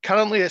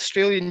 Currently,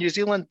 Australia and New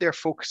Zealand, they're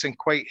focusing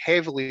quite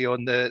heavily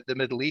on the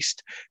Middle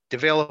East.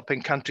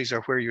 Developing countries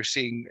are where you're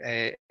seeing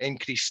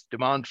increased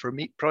demand for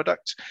meat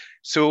products.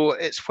 So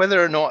it's whether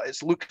or not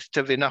it's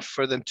lucrative enough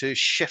for them to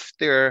shift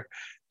their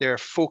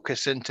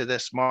focus into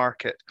this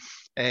market.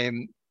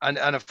 And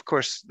of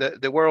course,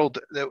 the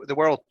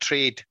world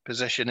trade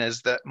position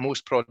is that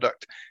most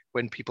product,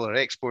 when people are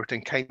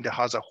exporting, kind of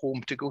has a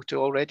home to go to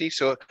already.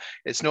 So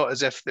it's not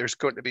as if there's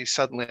going to be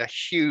suddenly a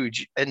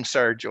huge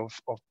insurge of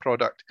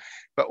product.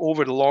 But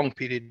over the long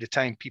period of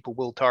time, people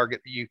will target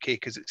the UK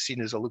because it's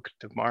seen as a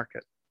lucrative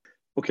market.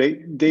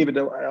 Okay, David,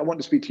 I want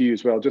to speak to you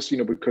as well, just,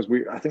 because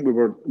I think we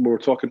were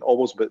talking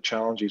almost about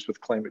challenges with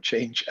climate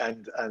change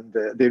and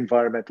the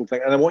environmental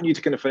thing. And I want you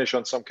to kind of finish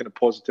on some kind of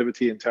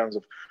positivity in terms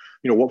of,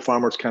 what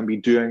farmers can be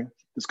doing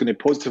that's going to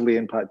positively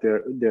impact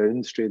their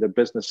industry, their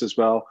business as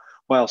well,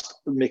 whilst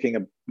making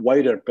a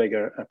wider,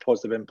 bigger,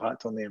 positive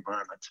impact on the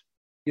environment.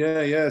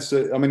 Yeah.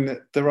 So, I mean,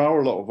 there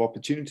are a lot of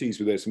opportunities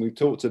with this. And we've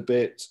talked a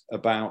bit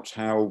about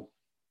how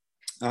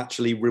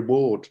actually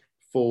reward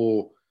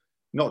for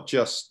not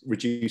just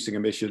reducing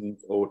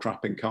emissions or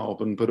trapping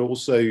carbon, but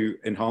also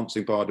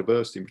enhancing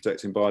biodiversity and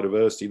protecting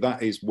biodiversity.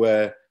 That is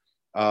where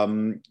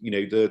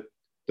the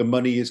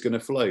money is going to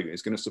flow.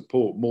 It's going to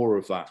support more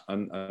of that.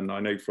 And I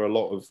know for a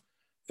lot of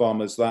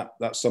farmers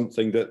that's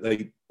something that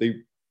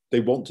they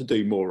want to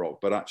do more of,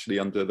 but actually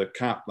under the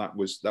cap that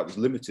was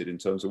limited in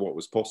terms of what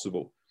was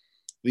possible.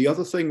 The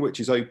other thing which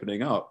is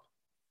opening up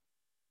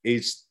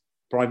is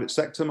private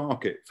sector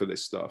market for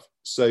this stuff.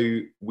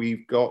 So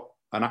we've got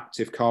an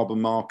active carbon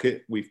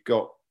market. We've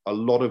got a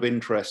lot of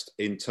interest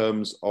in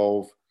terms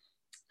of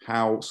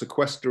how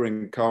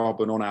sequestering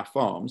carbon on our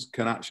farms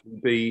can actually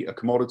be a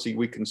commodity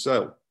we can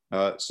sell.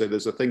 So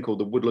there's a thing called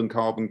the Woodland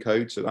Carbon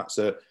Code. So that's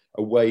a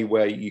way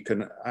where you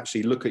can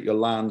actually look at your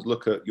land,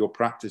 look at your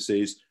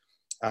practices,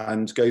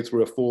 and go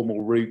through a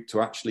formal route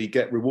to actually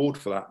get reward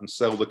for that and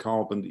sell the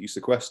carbon that you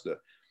sequester.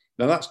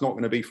 Now, that's not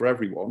going to be for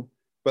everyone,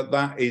 but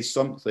that is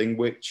something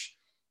which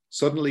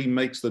suddenly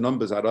makes the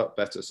numbers add up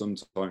better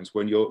sometimes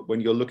when you're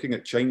looking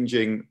at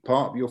changing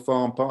part of your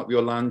farm, part of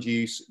your land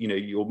use.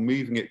 You're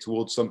moving it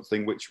towards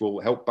something which will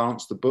help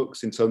balance the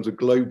books in terms of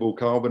global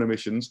carbon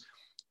emissions,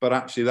 but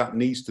actually that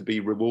needs to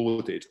be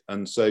rewarded.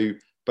 And so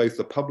both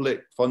the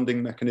public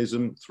funding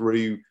mechanism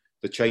through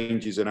the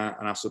changes in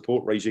our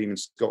support regime in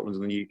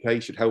Scotland and the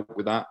UK should help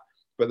with that,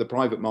 but the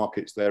private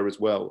market's there as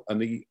well.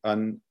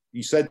 And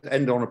you said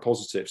end on a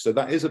positive, so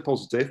that is a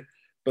positive,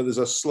 but there's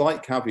a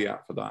slight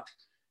caveat for that,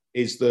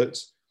 is that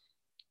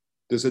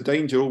there's a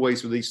danger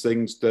always with these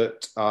things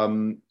that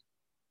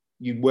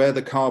you wear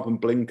the carbon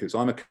blinkers.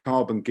 I'm a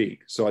carbon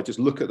geek, so I just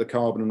look at the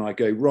carbon and I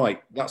go,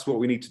 right, that's what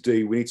we need to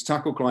do. We need to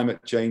tackle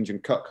climate change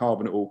and cut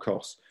carbon at all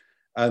costs.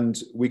 And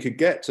we could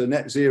get to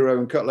net zero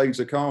and cut loads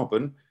of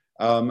carbon,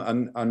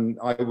 and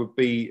I would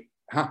be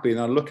happy, and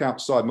I'd look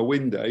outside my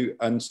window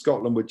and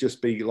Scotland would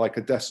just be like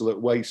a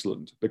desolate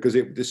wasteland because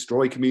it would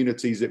destroy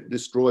communities, it would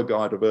destroy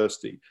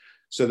biodiversity.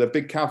 So the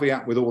big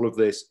caveat with all of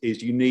this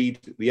is you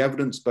need the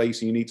evidence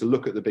base and you need to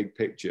look at the big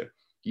picture.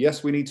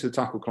 Yes, we need to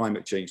tackle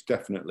climate change,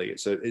 definitely.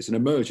 It's an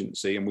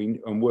emergency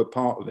and we're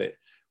part of it.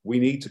 We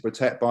need to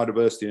protect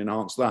biodiversity and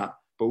enhance that,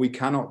 but we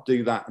cannot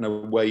do that in a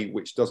way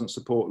which doesn't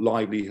support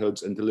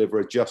livelihoods and deliver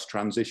a just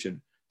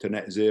transition to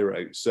net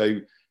zero. So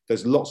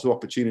there's lots of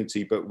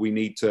opportunity, but we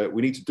need to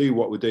do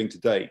what we're doing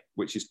today,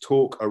 which is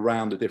talk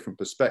around the different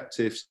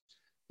perspectives,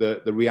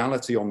 the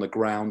reality on the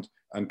ground,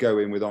 and go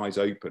in with eyes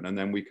open, and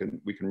then we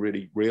can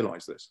really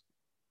realise this.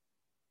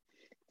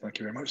 Thank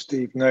you very much,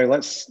 Steve.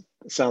 Now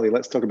Sally,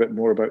 let's talk a bit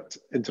more about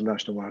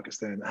international markets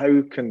then.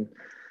 How can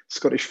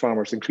Scottish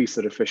farmers increase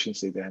their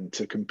efficiency then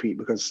to compete?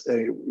 Because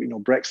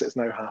Brexit has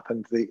now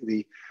happened,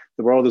 the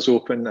world is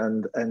open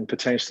and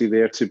potentially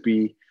there to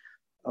be,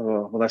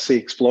 when I say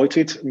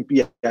exploited,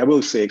 yeah, I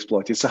will say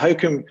exploited. So how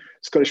can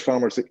Scottish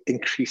farmers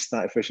increase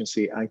that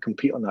efficiency and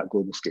compete on that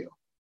global scale?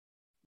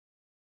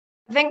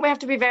 I think we have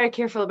to be very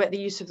careful about the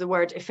use of the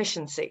word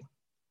efficiency,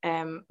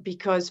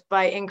 because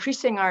by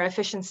increasing our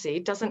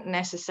efficiency doesn't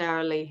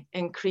necessarily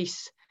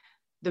increase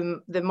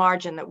the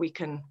margin that we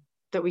can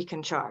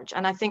charge.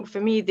 And I think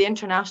for me, the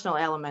international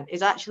element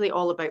is actually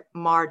all about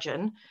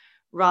margin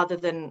rather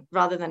than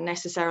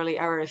necessarily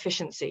our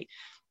efficiency.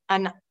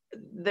 And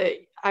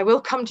I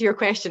will come to your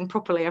question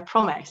properly, I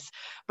promise.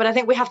 But I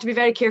think we have to be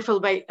very careful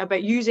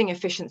about using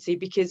efficiency,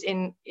 because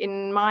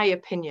in my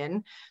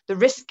opinion, the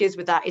risk is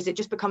with that is it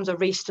just becomes a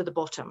race to the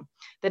bottom,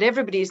 that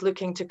everybody is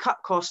looking to cut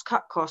costs,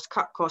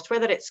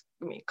 whether it's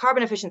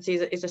carbon efficiency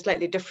is a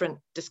slightly different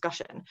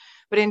discussion.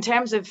 But in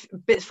terms of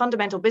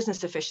fundamental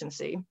business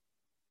efficiency,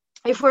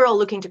 if we're all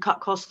looking to cut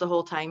costs the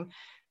whole time,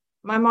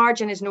 my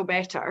margin is no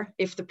better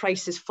if the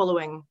price is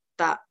following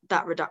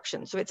that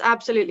reduction. So it's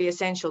absolutely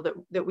essential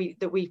that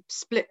we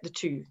split the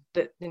two,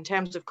 that in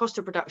terms of cost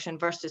of production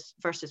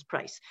versus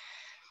price.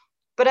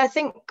 But I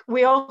think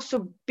we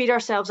also beat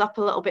ourselves up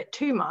a little bit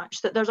too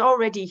much, that there's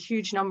already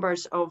huge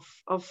numbers of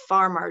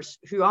farmers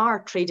who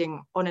are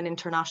trading on an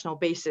international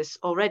basis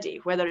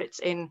already, whether it's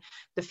in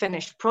the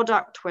finished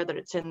product, whether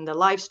it's in the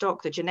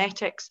livestock, the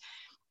genetics.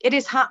 It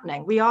is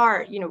happening. We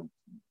are,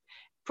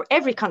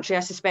 every country,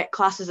 I suspect,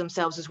 classes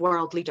themselves as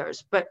world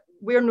leaders, but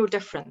we're no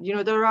different.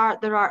 There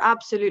are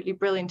absolutely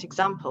brilliant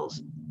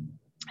examples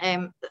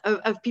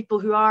of people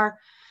who are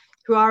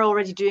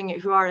already doing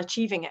it, who are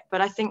achieving it. But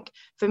I think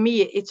for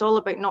me, it's all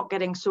about not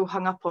getting so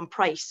hung up on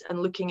price and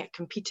looking at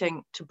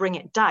competing to bring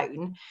it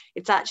down.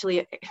 It's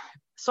actually,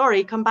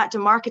 come back to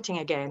marketing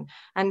again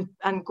and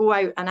go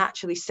out and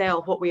actually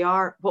sell what we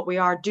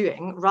are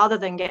doing, rather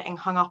than getting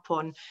hung up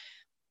on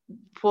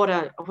what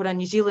a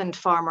New Zealand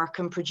farmer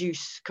can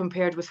produce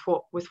compared with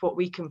what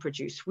we can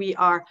produce. We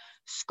are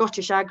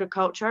Scottish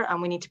agriculture,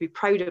 and we need to be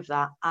proud of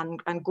that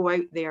and go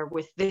out there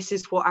with, this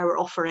is what our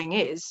offering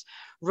is,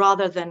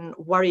 rather than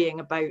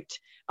worrying about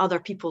other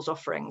people's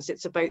offerings.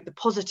 It's about the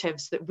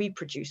positives that we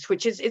produce,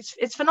 which is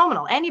it's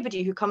phenomenal.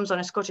 Anybody who comes on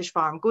a Scottish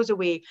farm goes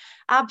away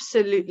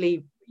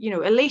absolutely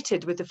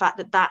elated with the fact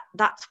that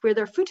that's where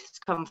their food has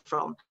come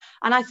from.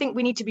 And I think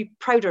we need to be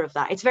prouder of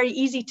that. It's very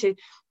easy to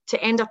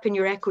to end up in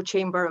your echo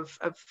chamber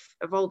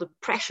of all the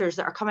pressures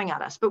that are coming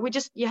at us. But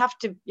you have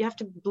to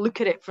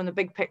look at it from the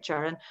big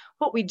picture, and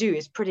what we do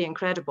is pretty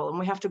incredible, and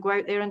we have to go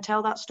out there and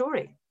tell that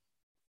story.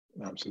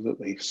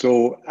 Absolutely.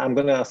 So I'm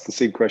going to ask the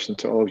same question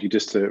to all of you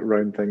just to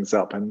round things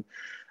up. And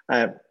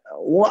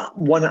what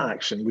one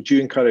action would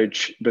you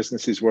encourage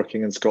businesses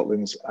working in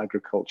Scotland's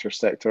agriculture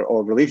sector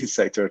or related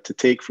sector to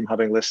take from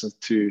having listened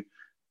to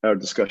our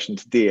discussion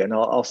today? And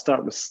I'll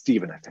start with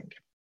Stephen, I think.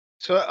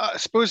 So I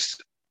suppose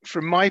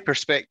from my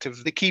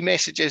perspective, the key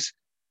message is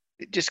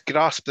just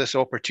grasp this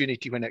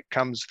opportunity when it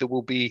comes. There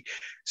will be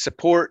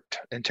support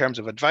in terms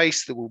of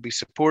advice. There will be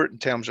support in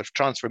terms of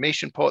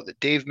transformation pot that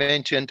Dave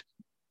mentioned.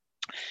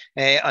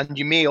 And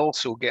you may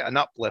also get an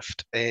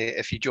uplift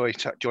if you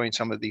join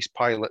some of these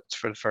pilots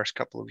for the first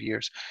couple of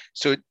years.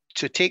 So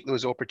to take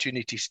those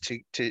opportunities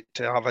to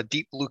have a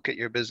deep look at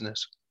your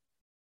business.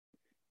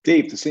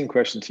 Dave, the same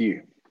question to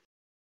you.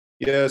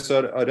 Yeah,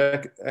 so I'd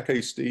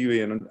echo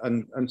Stevie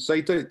and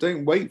say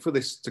don't wait for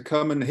this to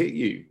come and hit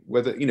you.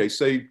 Whether, you know,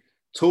 so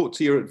talk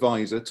to your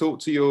advisor, talk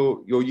to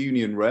your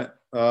union rep.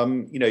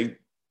 You know,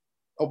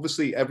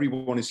 obviously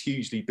everyone is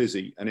hugely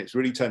busy, and it's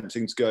really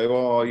tempting to go,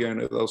 oh, you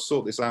know, they'll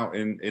sort this out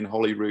in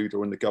Holyrood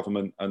or in the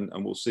government,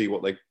 and we'll see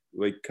what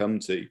they come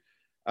to.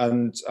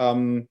 And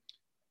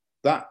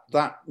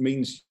that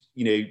means,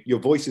 you know, your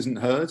voice isn't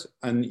heard,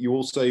 and you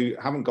also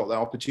haven't got that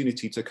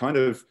opportunity to kind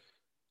of,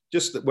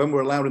 just that when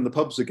we're allowed in the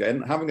pubs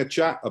again, having a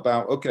chat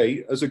about,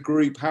 okay, as a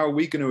group, how are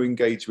we going to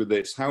engage with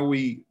this?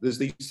 There's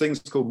these things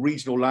called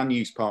regional land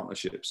use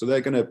partnerships. So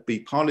they're going to be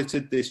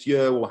piloted this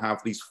year. We'll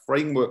have these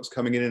frameworks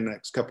coming in the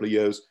next couple of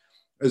years.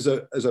 As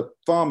a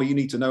farmer, you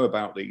need to know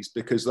about these,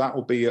 because that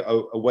will be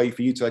a way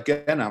for you to,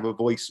 again, have a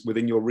voice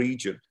within your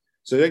region.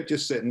 So don't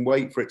just sit and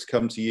wait for it to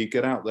come to you.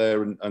 Get out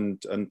there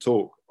and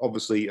talk.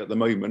 Obviously, at the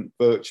moment,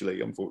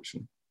 virtually,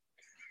 unfortunately.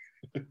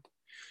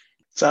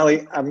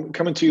 Sally, I'm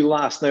coming to you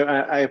last. Now,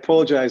 I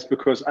apologise,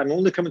 because I'm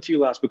only coming to you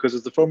last because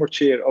as the former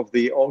chair of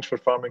the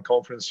Oxford Farming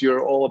Conference,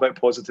 you're all about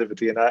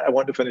positivity, and I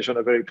want to finish on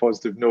a very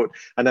positive note.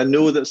 And I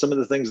know that some of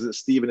the things that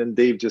Stephen and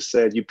Dave just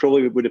said, you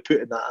probably would have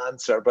put in that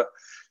answer. But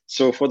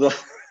so for the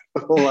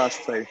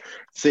last time,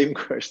 same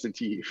question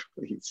to you,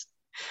 please.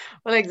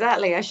 Well,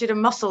 exactly. I should have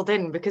muscled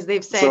in, because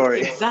they've said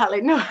Sorry.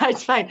 Exactly. No,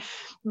 it's fine.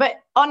 But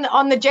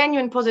on the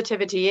genuine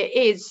positivity, it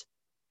is,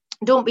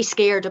 don't be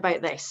scared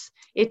about this.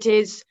 It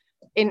is.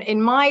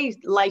 In my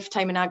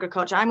lifetime in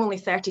agriculture, I'm only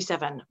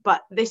 37,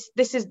 but this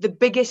is the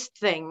biggest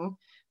thing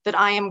that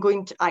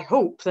I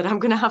hope that I'm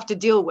going to have to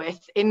deal with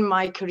in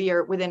my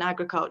career within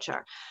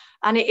agriculture.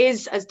 And it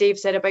is, as Dave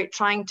said, about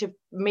trying to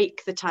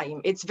make the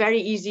time. It's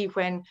very easy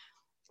when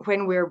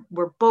we're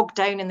bogged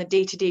down in the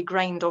day-to-day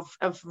grind of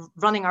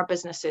running our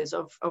businesses,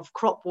 of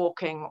crop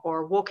walking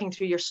or walking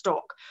through your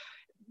stock.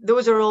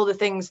 Those are all the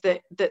things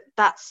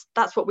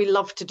that's what we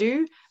love to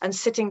do, and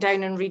sitting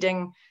down and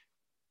reading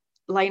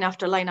line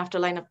after line after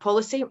line of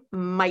policy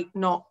might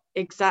not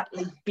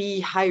exactly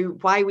be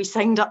why we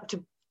signed up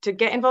to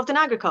get involved in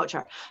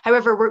agriculture.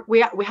 However,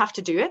 we have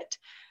to do it,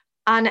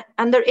 and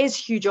there is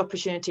huge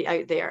opportunity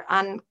out there.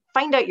 And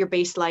find out your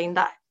baseline,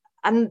 that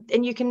and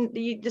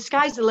the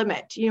sky's the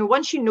limit. You know,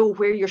 once you know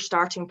where your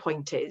starting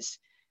point is,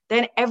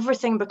 then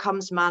everything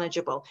becomes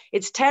manageable.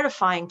 It's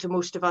terrifying to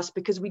most of us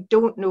because we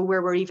don't know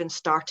where we're even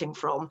starting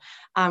from.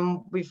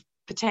 We've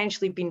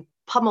potentially been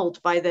pummeled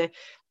by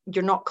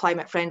you're not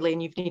climate friendly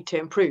and you need to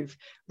improve.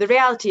 The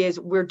reality is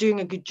we're doing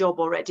a good job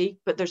already,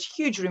 but there's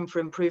huge room for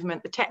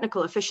improvement. The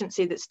technical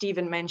efficiency that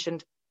Stephen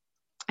mentioned,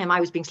 I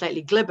was being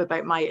slightly glib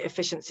about my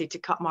efficiency to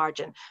cut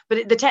margin,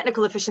 but the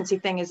technical efficiency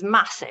thing is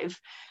massive,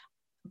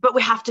 but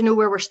we have to know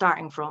where we're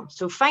starting from.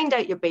 So find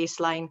out your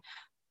baseline,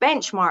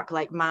 benchmark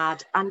like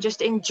mad, and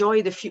just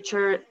enjoy the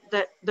future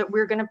that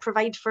we're going to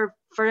provide for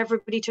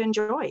everybody to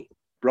enjoy.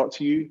 Brought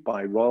to you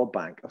by Royal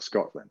Bank of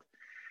Scotland.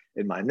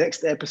 In my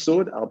next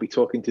episode, I'll be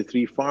talking to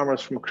 3 farmers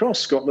from across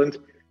Scotland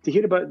to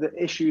hear about the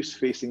issues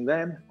facing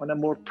them on a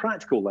more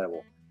practical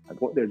level and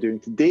what they're doing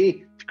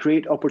today to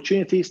create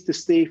opportunities to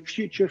stay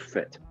future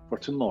fit for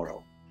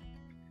tomorrow.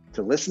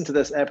 To listen to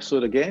this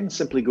episode again,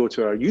 simply go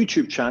to our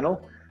YouTube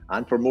channel,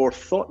 and for more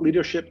thought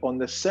leadership on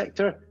this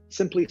sector,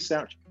 simply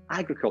search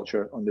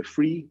agriculture on the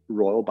free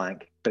Royal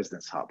Bank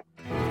Business Hub.